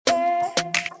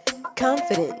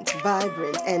Confident,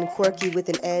 vibrant, and quirky with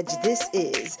an edge, this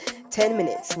is 10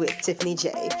 Minutes with Tiffany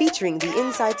J, featuring the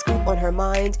inside scoop on her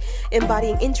mind,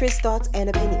 embodying interests, thoughts, and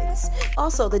opinions.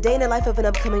 Also, the day in the life of an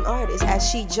upcoming artist as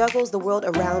she juggles the world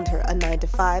around her, a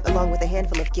 9-to-5, along with a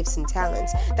handful of gifts and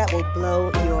talents that will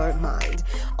blow your mind.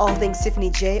 All things Tiffany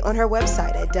J on her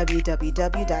website at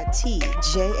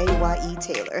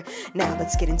www.tjayetaylor. Now,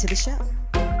 let's get into the show.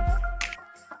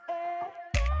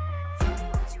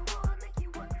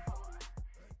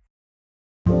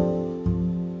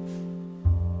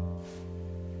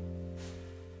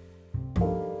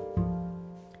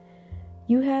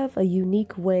 You have a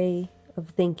unique way of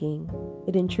thinking.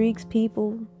 It intrigues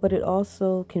people, but it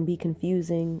also can be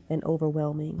confusing and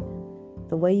overwhelming.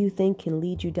 The way you think can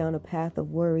lead you down a path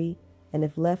of worry, and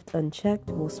if left unchecked,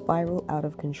 will spiral out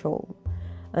of control.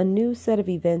 A new set of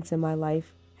events in my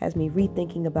life has me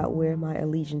rethinking about where my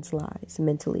allegiance lies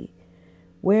mentally,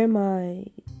 where my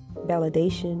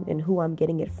validation and who I'm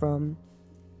getting it from,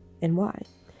 and why.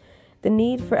 The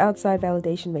need for outside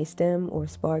validation may stem or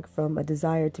spark from a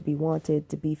desire to be wanted,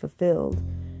 to be fulfilled,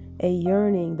 a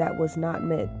yearning that was not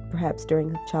met, perhaps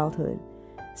during childhood.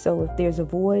 So if there's a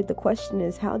void, the question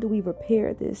is, how do we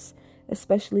repair this,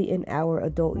 especially in our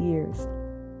adult years?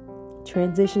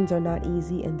 Transitions are not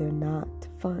easy and they're not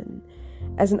fun.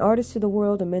 As an artist to the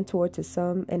world, a mentor to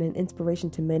some, and an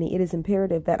inspiration to many, it is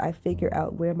imperative that I figure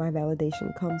out where my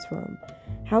validation comes from.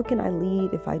 How can I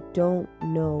lead if I don't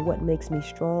know what makes me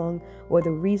strong or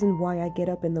the reason why I get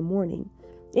up in the morning?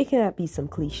 It cannot be some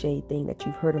cliche thing that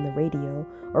you've heard on the radio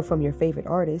or from your favorite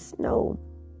artist. No,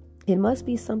 it must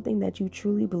be something that you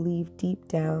truly believe deep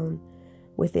down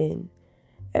within.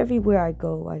 Everywhere I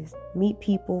go, I meet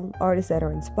people, artists that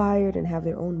are inspired and have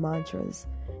their own mantras,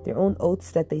 their own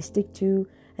oaths that they stick to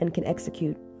and can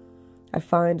execute. I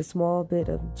find a small bit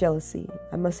of jealousy,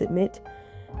 I must admit,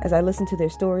 as I listen to their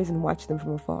stories and watch them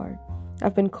from afar.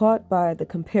 I've been caught by the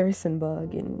comparison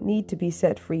bug and need to be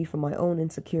set free from my own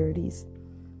insecurities.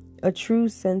 A true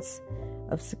sense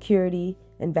of security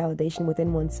and validation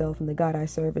within oneself and the God I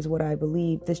serve is what I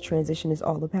believe this transition is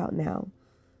all about now.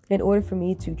 In order for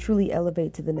me to truly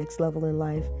elevate to the next level in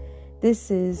life,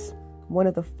 this is one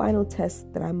of the final tests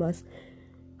that I must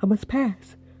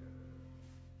pass.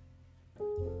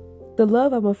 The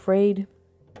love I'm afraid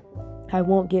I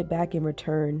won't get back in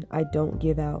return, I don't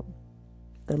give out.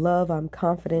 The love I'm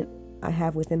confident I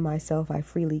have within myself, I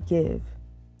freely give.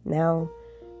 Now,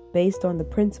 based on the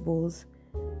principles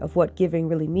of what giving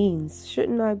really means,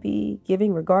 shouldn't I be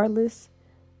giving regardless?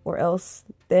 Or else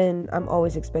then I'm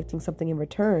always expecting something in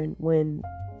return when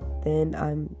then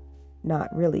I'm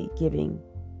not really giving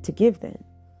to give then.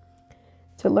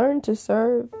 To learn to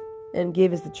serve and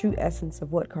give is the true essence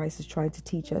of what Christ is trying to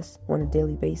teach us on a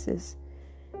daily basis.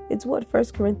 It's what 1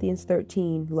 Corinthians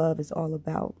 13, love, is all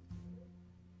about.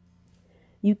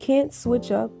 You can't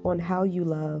switch up on how you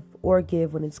love or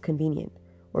give when it's convenient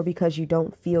or because you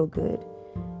don't feel good.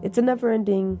 It's a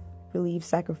never-ending, believe,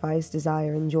 sacrifice,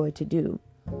 desire, and joy to do.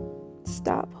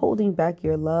 Stop holding back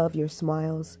your love, your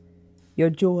smiles, your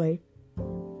joy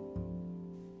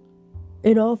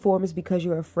in all forms because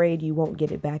you're afraid you won't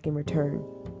get it back in return.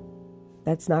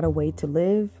 That's not a way to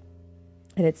live,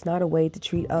 and it's not a way to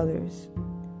treat others.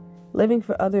 Living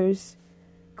for others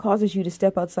causes you to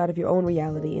step outside of your own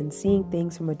reality and seeing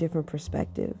things from a different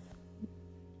perspective.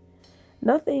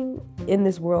 Nothing in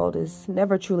this world is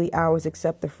never truly ours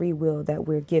except the free will that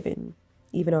we're given.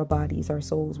 Even our bodies, our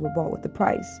souls were bought with a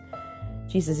price.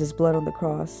 Jesus' blood on the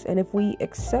cross. And if we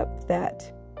accept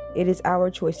that, it is our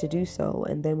choice to do so,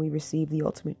 and then we receive the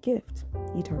ultimate gift,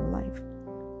 eternal life.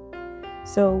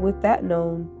 So with that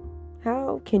known,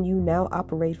 how can you now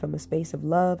operate from a space of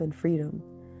love and freedom?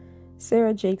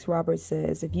 Sarah Jakes Roberts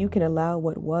says, if you can allow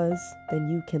what was, then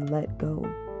you can let go.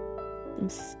 I'm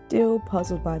still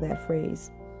puzzled by that phrase.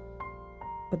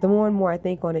 But the more and more I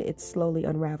think on it, it's slowly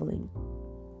unraveling.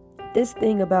 This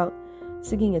thing about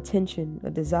seeking attention,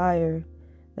 a desire,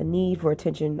 a need for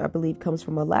attention, I believe comes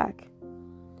from a lack.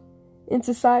 In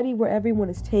society where everyone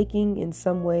is taking in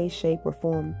some way, shape, or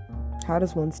form, how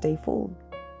does one stay full?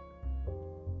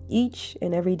 Each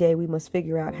and every day we must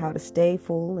figure out how to stay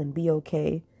full and be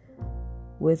okay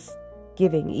with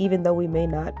giving, even though we may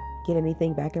not get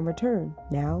anything back in return,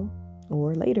 now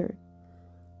or later.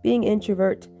 Being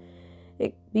introvert,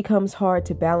 it becomes hard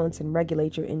to balance and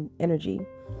regulate your energy.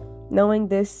 Knowing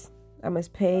this, I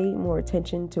must pay more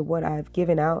attention to what I've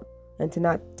given out and to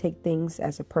not take things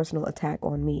as a personal attack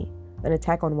on me, an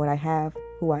attack on what I have,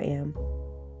 who I am,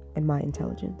 and my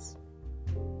intelligence.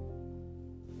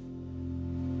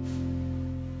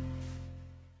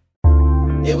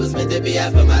 It was meant to be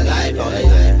out for my life, only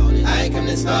I ain't come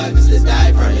this far just to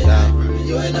die from it.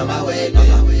 You ain't on my way,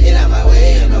 nigga. Get out my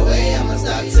way, in my way, I'ma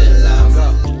stop till I'm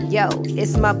gone. Yo,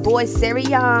 it's my boy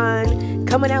Serion,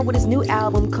 coming out with his new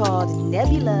album called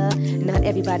Nebula. Not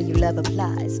everybody you love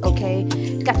applies, okay?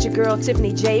 Got your girl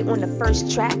Tiffany J on the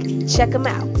first track. Check him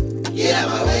out. Get out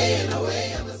my way, in my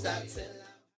way, I'ma stop till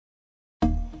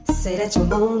I'm gone. Say that you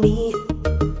want me.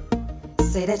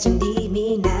 Say that you need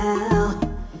me now.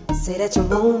 Say that you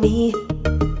want me.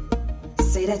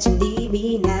 Say that you need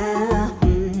me now.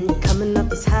 Coming up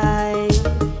this high,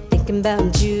 thinking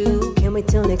about you. Can't wait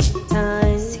till next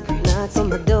time. Knocks on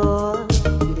my door.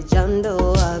 You the John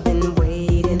Doe I've been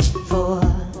waiting for.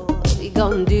 What we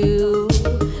gon' do?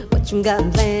 What you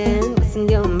got planned? What's in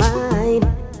your mind?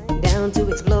 Down to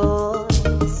explore.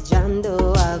 This John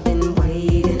Doe I've been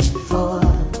waiting for.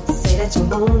 Say that you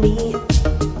want me.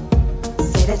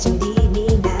 Say that you need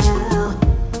me now.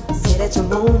 Say that you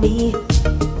want me.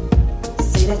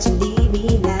 Say that you need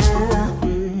me now.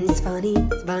 It's funny,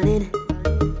 it's running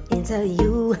into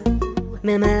you.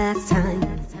 Remember last time.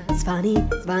 It's funny,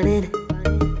 it's running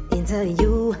into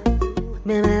you.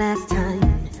 Remember last time.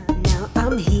 Now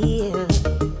I'm here.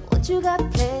 What you got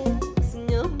planned? What's in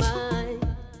your mind?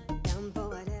 Down for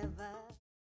whatever.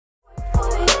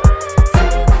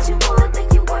 Say what you want,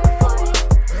 make you work for it.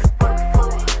 Work for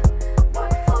it.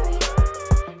 Work for it.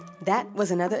 That was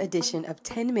another edition of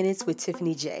 10 Minutes with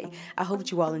Tiffany J. I hope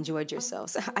you all enjoyed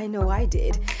yourselves. I know I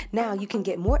did. Now you can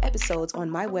get more episodes on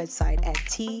my website at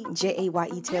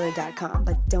tjayetaylor.com.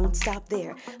 But don't stop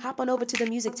there. Hop on over to the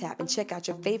music tab and check out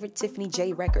your favorite Tiffany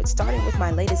J records, starting with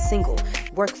my latest single,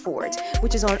 Work For It,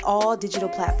 which is on all digital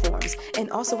platforms,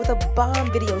 and also with a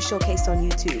bomb video showcased on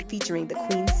YouTube featuring the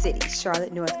Queen City,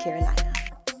 Charlotte, North Carolina.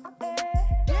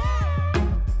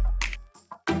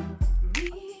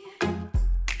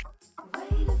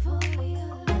 Waiting for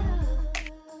your love.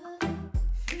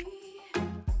 Free.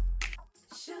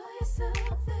 Show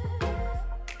yourself there.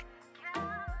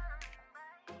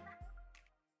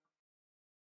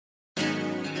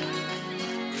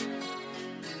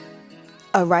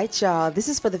 All right, y'all, this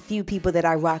is for the few people that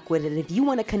I rock with, and if you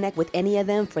want to connect with any of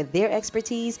them for their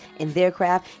expertise in their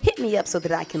craft, hit me up so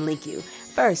that I can link you.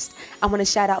 First, I want to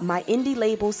shout out my indie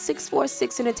label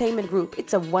 646 Entertainment Group.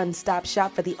 It's a one-stop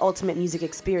shop for the ultimate music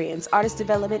experience, artist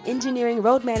development, engineering,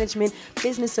 road management,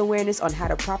 business awareness on how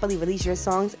to properly release your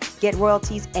songs, get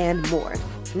royalties, and more.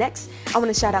 Next, I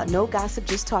want to shout out No Gossip,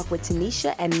 Just Talk with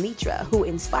Tanisha and Mitra, who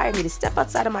inspired me to step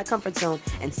outside of my comfort zone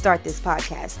and start this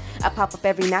podcast. I pop up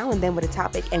every now and then with a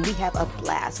topic, and we have a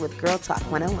blast with Girl Talk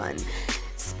 101.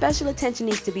 Special attention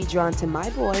needs to be drawn to my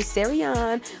boy,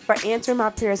 Serion, for answering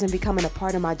my prayers and becoming a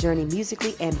part of my journey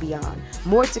musically and beyond.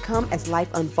 More to come as life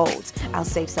unfolds. I'll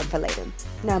save some for later.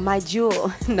 Now, my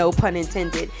jewel, no pun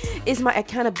intended, is my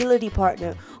accountability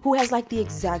partner, who has like the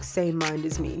exact same mind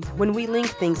as me. When we link,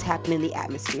 things happen in the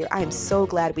atmosphere. I am so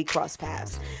glad we crossed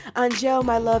paths. Angel,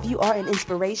 my love, you are an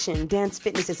inspiration. Dance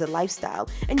fitness is a lifestyle,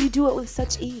 and you do it with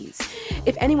such ease.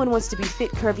 If anyone wants to be fit,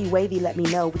 curvy, wavy, let me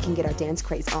know. We can get our dance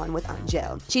craze on with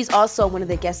Angel. She's also one of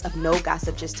the guests of No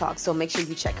Gossip, Just Talk, so make sure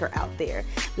you check her out there.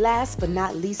 Last but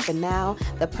not least for now,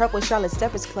 the Purple Charlotte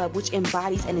Steppers Club, which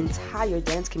embodies an entire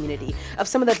dance community of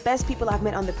some of the best people I've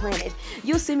met on the planet.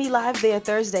 You'll see me live there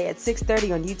Thursday at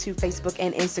 6:30 on YouTube, Facebook,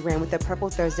 and Instagram with the Purple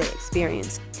Thursday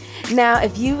Experience. Now,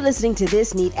 if you listening to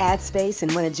this need ad space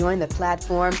and want to join the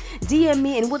platform, DM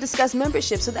me and we'll discuss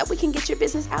membership so that we can get your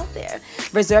business out there.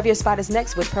 Reserve your spot is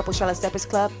next with Purple Charlotte Steppers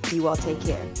Club. You all take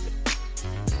care.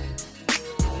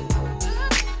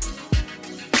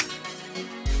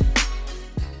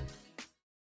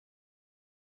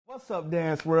 What's up,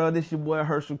 Dance World? This your boy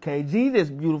Herschel KG. This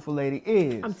beautiful lady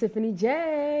is. I'm Tiffany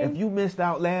J. If you missed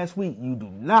out last week, you do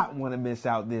not want to miss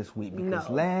out this week because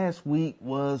No. last week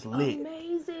was lit.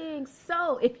 Amazing.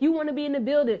 So, if you want to be in the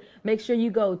building, make sure you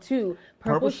go to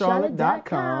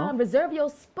purplecharlotte.com. Reserve your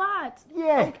spot.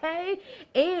 Yeah. Okay?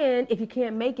 And if you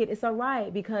can't make it, it's all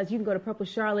right because you can go to Purple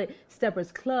Charlotte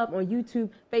Steppers Club on YouTube,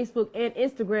 Facebook, and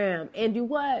Instagram. And do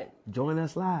what? Join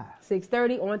us live.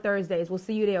 6:30 on Thursdays. We'll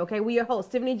see you there, okay? We your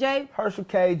hosts, Tiffany J. Herschel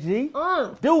KG.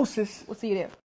 Deuces. Deuces. We'll see you there.